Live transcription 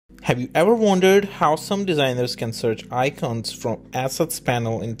Have you ever wondered how some designers can search icons from Assets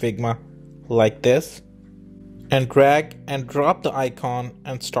panel in Figma like this and drag and drop the icon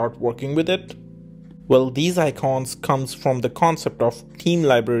and start working with it? Well, these icons comes from the concept of theme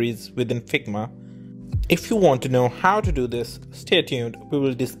libraries within Figma. If you want to know how to do this, stay tuned. We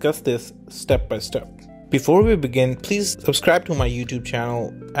will discuss this step by step. Before we begin, please subscribe to my YouTube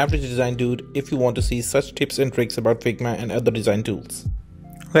channel, Average Design Dude, if you want to see such tips and tricks about Figma and other design tools.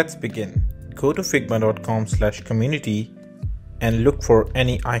 Let's begin. Go to figma.com/community and look for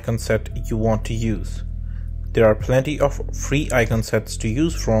any icon set you want to use. There are plenty of free icon sets to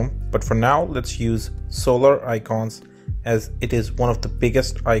use from, but for now let's use Solar Icons as it is one of the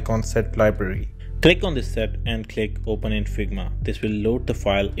biggest icon set library. Click on this set and click Open in Figma. This will load the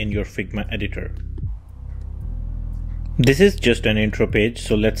file in your Figma editor. This is just an intro page,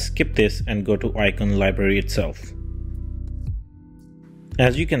 so let's skip this and go to icon library itself.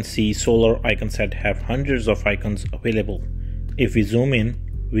 As you can see, Solar Icon Set have hundreds of icons available. If we zoom in,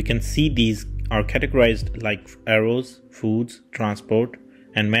 we can see these are categorized like arrows, foods, transport,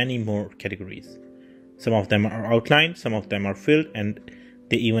 and many more categories. Some of them are outlined, some of them are filled, and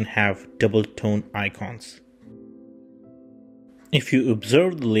they even have double tone icons. If you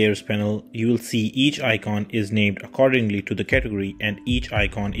observe the layers panel, you will see each icon is named accordingly to the category and each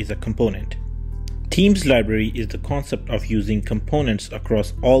icon is a component. Themes library is the concept of using components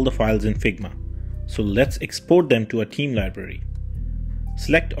across all the files in Figma. So let's export them to a theme library.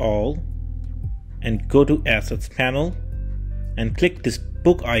 Select all and go to Assets panel and click this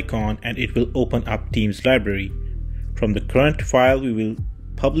book icon and it will open up Themes library. From the current file, we will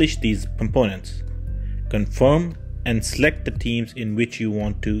publish these components. Confirm and select the themes in which you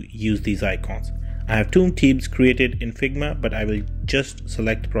want to use these icons. I have two themes created in Figma, but I will just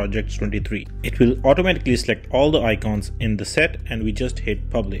select projects 23. It will automatically select all the icons in the set and we just hit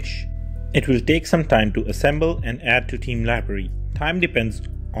publish. It will take some time to assemble and add to theme library. Time depends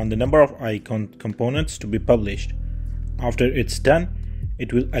on the number of icon components to be published. After it's done,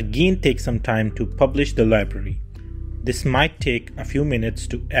 it will again take some time to publish the library. This might take a few minutes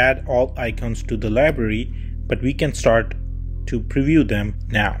to add all icons to the library, but we can start to preview them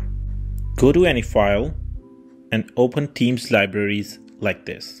now. Go to any file and open Themes libraries like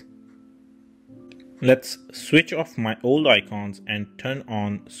this. Let's switch off my old icons and turn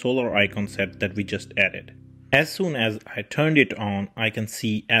on Solar Icon Set that we just added. As soon as I turned it on, I can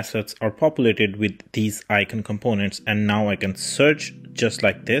see assets are populated with these icon components, and now I can search just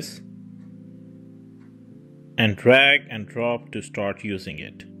like this and drag and drop to start using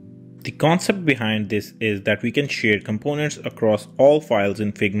it. The concept behind this is that we can share components across all files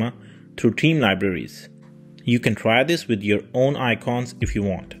in Figma through theme libraries. You can try this with your own icons if you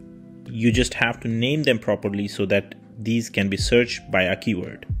want. You just have to name them properly so that these can be searched by a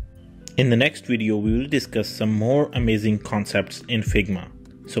keyword. In the next video, we will discuss some more amazing concepts in Figma.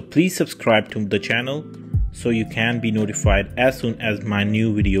 So please subscribe to the channel so you can be notified as soon as my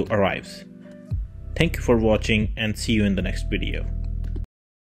new video arrives. Thank you for watching and see you in the next video.